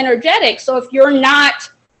all energetic. So if you're not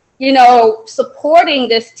supporting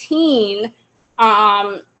this teen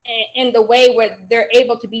in the way where they're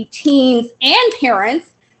able to be teens and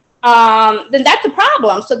parents, then that's a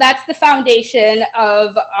problem. So that's the foundation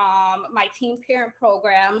of my teen parent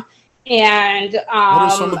program. And what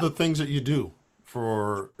are some of the things that you do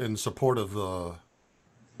in support of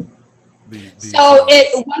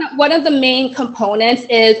one of the main components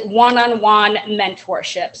is one-on-one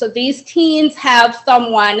mentorship. So these teens have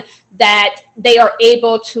someone that they are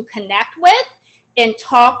able to connect with and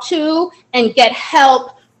talk to and get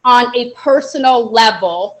help on a personal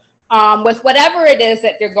level with whatever it is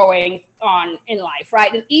that they're going on in life,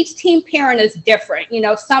 right? And each teen parent is different.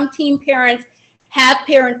 Some teen parents have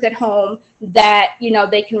parents at home that,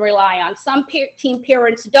 they can rely on. Some teen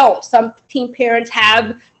parents don't. Some teen parents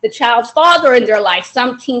have the child's father in their life.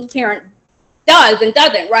 Some teen parent does and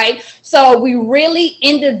doesn't, right? So we really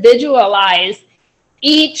individualize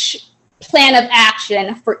each plan of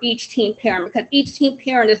action for each teen parent, because each teen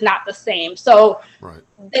parent is not the same. So right.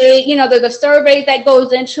 There's a survey that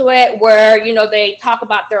goes into it where, they talk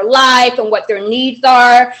about their life and what their needs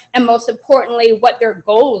are, and most importantly, what their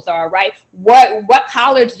goals are, right? What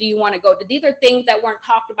college do you want to go to? These are things that weren't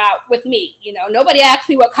talked about with me. Nobody asked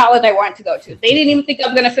me what college I wanted to go to. They didn't even think I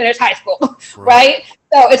was going to finish high school, right?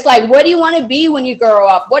 So it's like, what do you want to be when you grow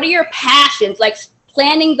up? What are your passions? Like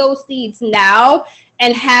planting those seeds now,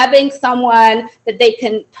 and having someone that they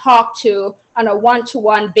can talk to on a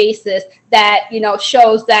one-to-one basis that,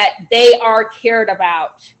 shows that they are cared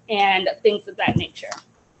about and things of that nature.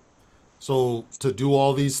 So to do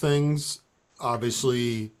all these things,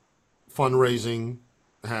 obviously fundraising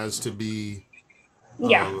has to be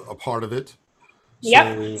a part of it.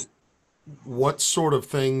 Yep. So what sort of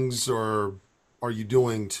things are you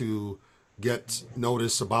doing to get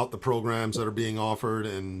notice about the programs that are being offered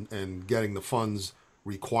and getting the funds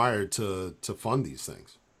required to fund these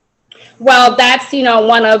things? Well, that's,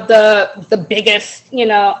 one of the biggest,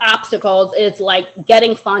 obstacles is like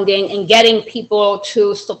getting funding and getting people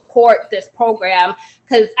to support this program.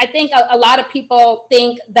 Because I think a lot of people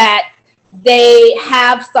think that they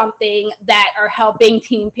have something that are helping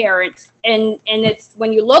teen parents. And it's,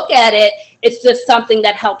 when you look at it, it's just something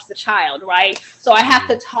that helps the child, right? So I have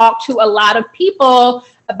to talk to a lot of people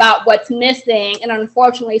about what's missing. And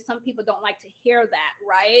unfortunately, some people don't like to hear that,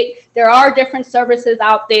 right? There are different services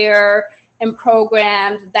out there and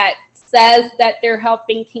programs that says that they're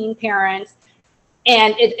helping teen parents,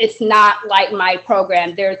 and it's not like my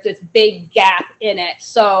program. There's this big gap in it.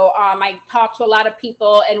 So I talk to a lot of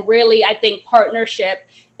people, and really, I think partnership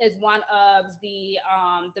is one of the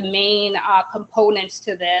main components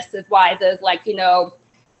to this. Is why there's like,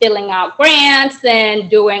 filling out grants and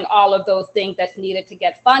doing all of those things that's needed to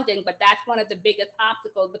get funding. But that's one of the biggest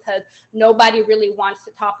obstacles, because nobody really wants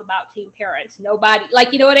to talk about teen parents. Nobody,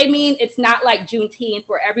 like, you know what I mean? It's not like Juneteenth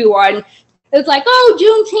where everyone is like, oh,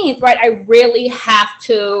 Juneteenth, right? I really have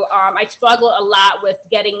to, I struggle a lot with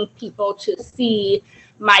getting people to see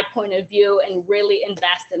my point of view and really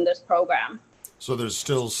invest in this program. So there's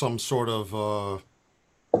still some sort of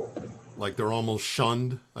like they're almost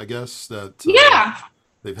shunned, I guess, that Yeah.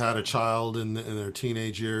 they've had a child in their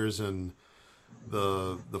teenage years, and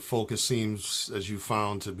the focus seems, as you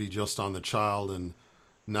found, to be just on the child and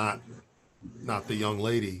not not the young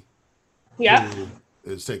lady Yeah. who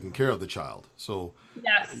is taking care of the child. So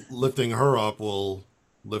Yes. lifting her up will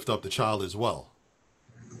lift up the child as well,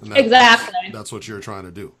 and Exactly. that's what you're trying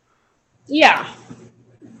to do. Yeah.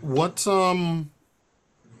 What the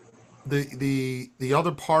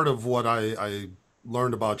other part of what I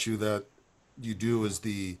learned about you that you do is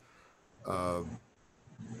the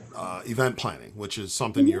event planning, which is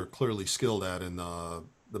something Mhm. you're clearly skilled at in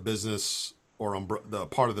the business, or the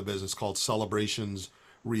part of the business called Celebrations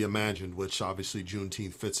Reimagined, which obviously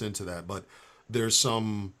Juneteenth fits into that. But there's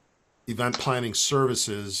some event planning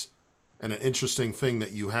services and an interesting thing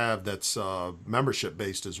that you have that's membership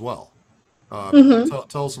based as well. Mhm.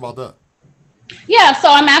 Tell us about that. Yeah, so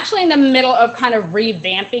I'm actually in the middle of kind of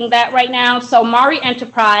revamping that right now. So Mari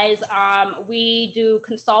Enterprise, we do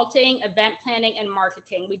consulting, event planning, and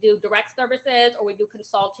marketing. We do direct services, or we do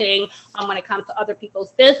consulting when it comes to other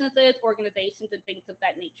people's businesses, organizations, and things of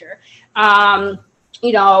that nature. Um,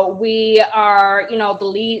 we are,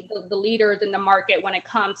 the leaders in the market when it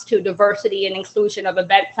comes to diversity and inclusion of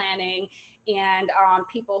event planning, and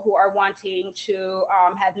people who are wanting to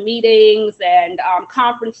have meetings and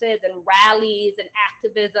conferences and rallies and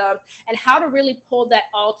activism, and how to really pull that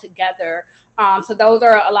all together. So those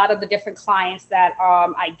are a lot of the different clients that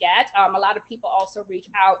I get. A lot of people also reach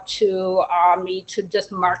out to me to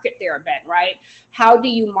just market their event, right? How do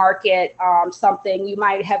you market something? You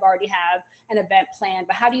might have already have an event plan,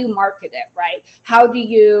 but how do you market it, right? How do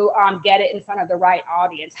you get it in front of the right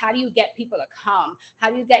audience? How do you get people to come? How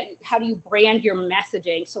do you brand your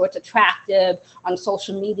messaging so it's attractive on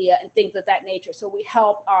social media and things of that nature? So we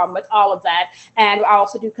help with all of that. And I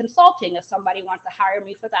also do consulting. If somebody wants to hire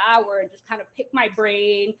me for the hour and just kind of pick my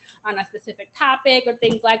brain on a specific topic or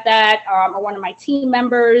things like that, or one of my team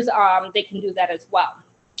members, they can do that as well.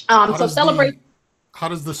 How So does celebrate. the how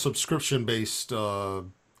does the subscription based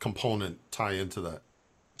component tie into that?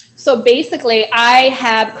 So basically, I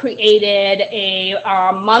have created a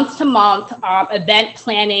month to month event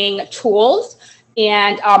planning tools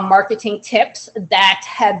and marketing tips that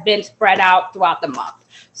have been spread out throughout the month.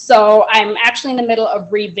 So I'm actually in the middle of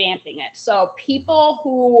revamping it. So people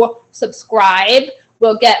who subscribe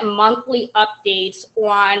will get monthly updates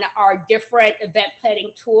on our different event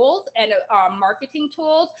planning tools and marketing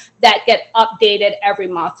tools that get updated every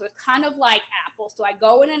month. So it's kind of like Apple. So I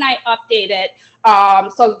go in and I update it.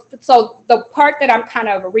 So the part that I'm kind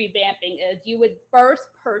of revamping is you would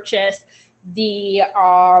first purchase the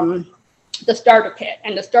starter kit,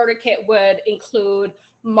 and the starter kit would include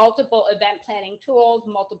multiple event planning tools,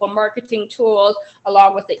 multiple marketing tools,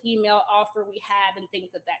 along with the email offer we have and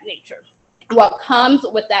things of that nature. What comes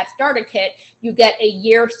with that starter kit, you get a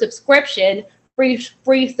year subscription, free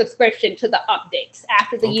subscription to the updates.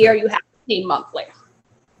 After the year, Okay. you have to pay monthly.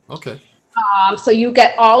 Okay. So you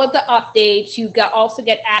get all of the updates. Also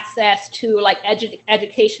get access to like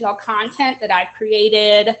educational content that I've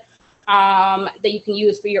created, that you can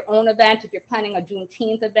use for your own event if you're planning a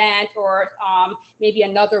Juneteenth event, or maybe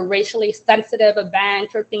another racially sensitive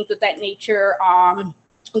event or things of that nature.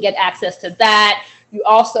 You get access to that. You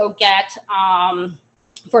also get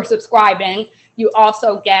for subscribing. You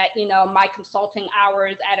also get, my consulting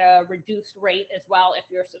hours at a reduced rate as well if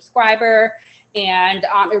you're a subscriber. And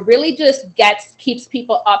it really just keeps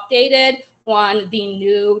people updated on the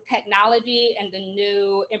new technology and the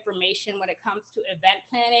new information when it comes to event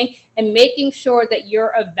planning and making sure that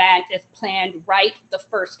your event is planned right the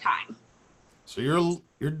first time. So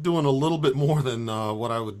you're doing a little bit more than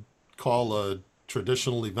what I would call a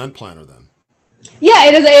traditional event planner then. Yeah,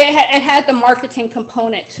 it is. It has the marketing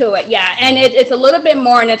component to it. Yeah, and it's a little bit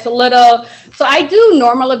more, and it's a little. So I do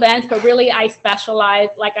normal events, but really I specialize,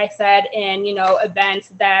 like I said, in events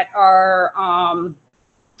that are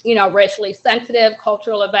racially sensitive,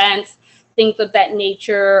 cultural events, things of that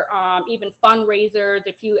nature, even fundraisers.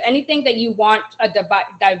 Anything that you want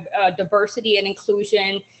a diversity and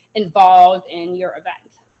inclusion involved in your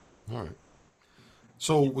event. All right.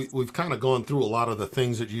 So we've kind of gone through a lot of the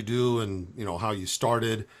things that you do and, how you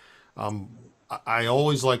started. I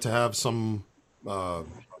always like to have some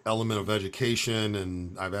element of education,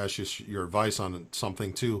 and I've asked you your advice on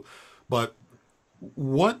something too. But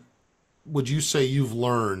what would you say you've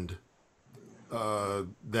learned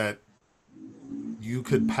that you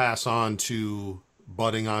could pass on to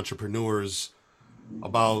budding entrepreneurs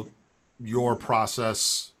about your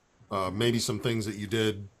process? Maybe some things that you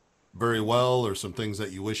did very well, or some things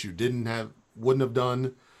that you wish you wouldn't have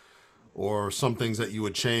done, or some things that you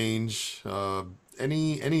would change.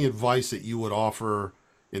 Any advice that you would offer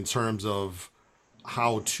in terms of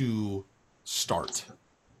how to start?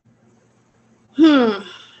 Well,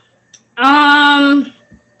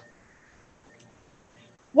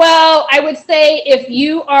 I would say if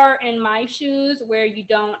you are in my shoes where you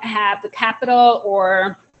don't have the capital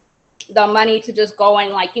or the money to just go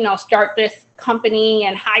and start this company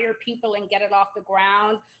and hire people and get it off the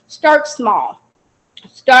ground, start small.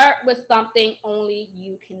 Start with something only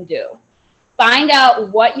you can do. Find out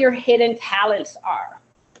what your hidden talents are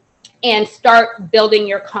and start building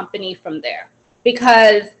your company from there.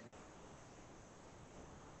 Because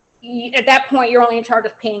at that point, you're only in charge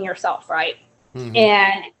of paying yourself, right? Mm-hmm.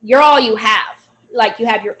 And you're all you have. Like, you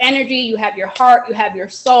have your energy, you have your heart, you have your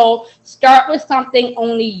soul. Start with something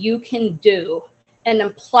only you can do and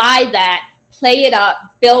apply that, play it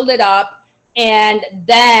up, build it up, and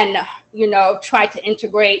then, try to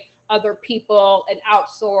integrate other people and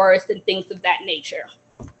outsource and things of that nature.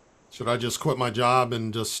 Should I just quit my job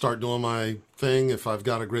and just start doing my thing if I've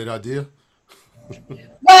got a great idea?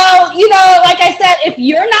 Well, like I said, if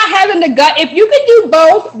you're not having the gut, if you can do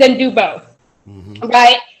both, then do both. Mm-hmm.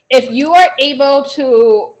 Right? If you are able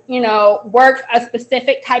to, work a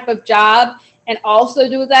specific type of job and also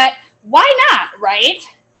do that, why not? Right?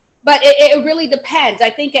 But it really depends. I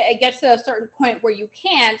think it gets to a certain point where you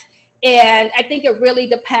can't. And I think it really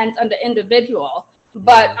depends on the individual.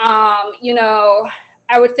 But,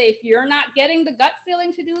 I would say if you're not getting the gut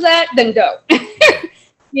feeling to do that, then don't.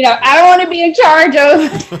 I don't want to be in charge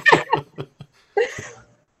of.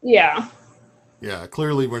 Yeah. Yeah.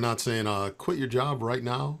 Clearly, we're not saying quit your job right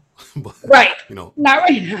now. But, right. Not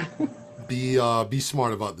right now. Be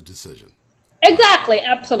smart about the decision. Exactly.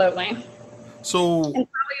 Absolutely. So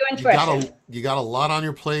you got a lot on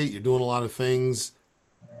your plate. You're doing a lot of things.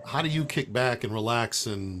 How do you kick back and relax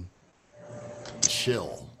and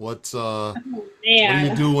chill? What do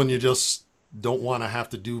you do when you just don't want to have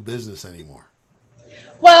to do business anymore?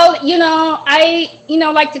 Well, I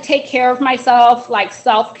like to take care of myself, like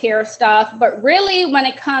self-care stuff. But really, when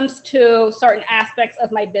it comes to certain aspects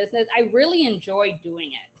of my business, I really enjoy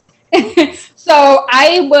doing it. So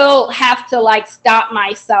I will have to stop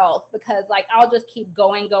myself because I'll just keep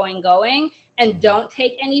going and don't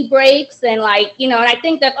take any breaks. And and I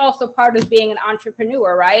think that's also part of being an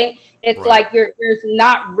entrepreneur, right? It's right. There's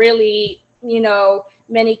not really,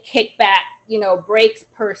 many kickback, breaks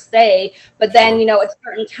per se, but then, at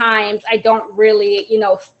certain times I don't really,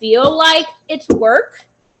 feel like it's work.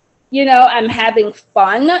 I'm having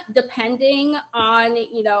fun depending on,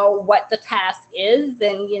 what the task is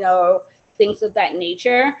and, things of that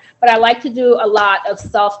nature. But I like to do a lot of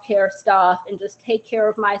self-care stuff and just take care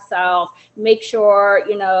of myself, make sure,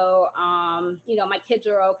 my kids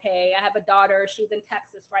are okay. I have a daughter, she's in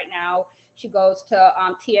Texas right now. She goes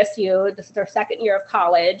to TSU. This is her second year of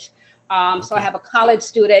college. So I have a college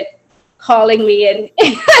student calling me and,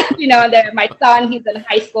 my son, he's in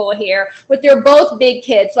high school here, but they're both big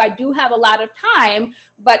kids. So I do have a lot of time,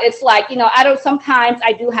 but it's sometimes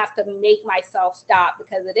I do have to make myself stop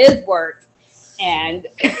because it is work. And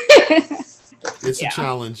it's a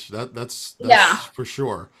challenge. That's for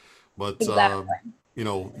sure. But, exactly.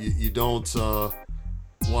 You don't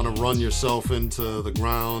want to run yourself into the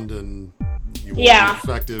ground and you won't Yeah. be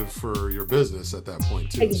effective for your business at that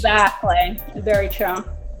point too. Exactly. Very true.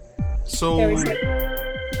 So, Very true.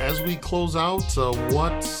 as we close out,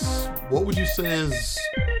 what would you say is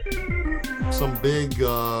some big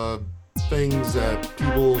things that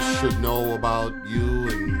people should know about you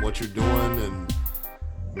and what you're doing, and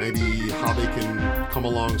maybe how they can come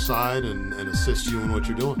alongside and assist you in what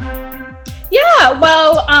you're doing? Yeah,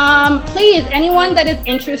 well, please, anyone that is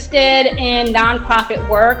interested in nonprofit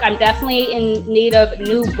work, I'm definitely in need of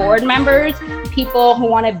new board members, people who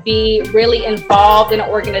want to be really involved in an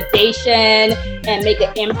organization and make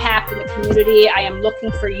an impact in the community. I am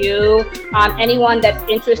looking for you. Anyone that's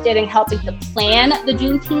interested in helping to plan the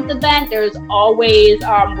Juneteenth event, there's always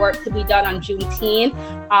work to be done on Juneteenth.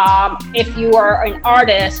 If you are an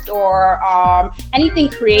artist or anything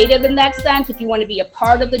creative in that sense, if you want to be a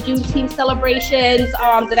part of the Juneteenth celebrations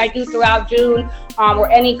that I do throughout June, or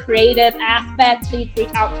any creative aspect, please reach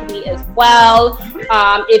out to me as well.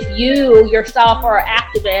 If you yourself are an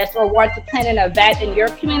activist or want to plan an event in your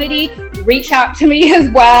community, reach out to me as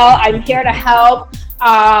well. I'm here to help.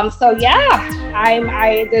 So yeah,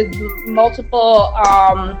 there's multiple.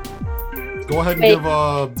 Go ahead and give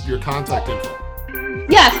your contact info.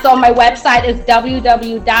 Yeah, so my website is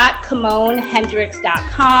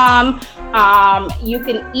www.kimonhendricks.com. You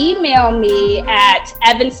can email me at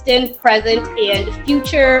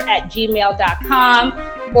evanstonpresentandfuture@gmail.com,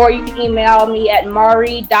 or you can email me at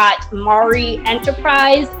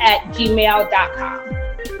mari.marienterprise@gmail.com.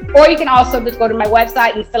 Or you can also just go to my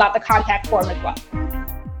website and fill out the contact form as well.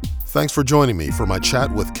 Thanks for joining me for my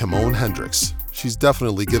chat with Kimon Hendricks. She's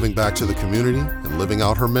definitely giving back to the community and living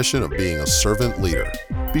out her mission of being a servant leader.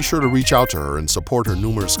 Be sure to reach out to her and support her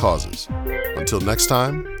numerous causes. Until next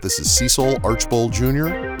time, this is Cecil Archbold Jr.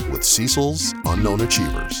 with Cecil's Unknown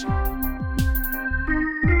Achievers.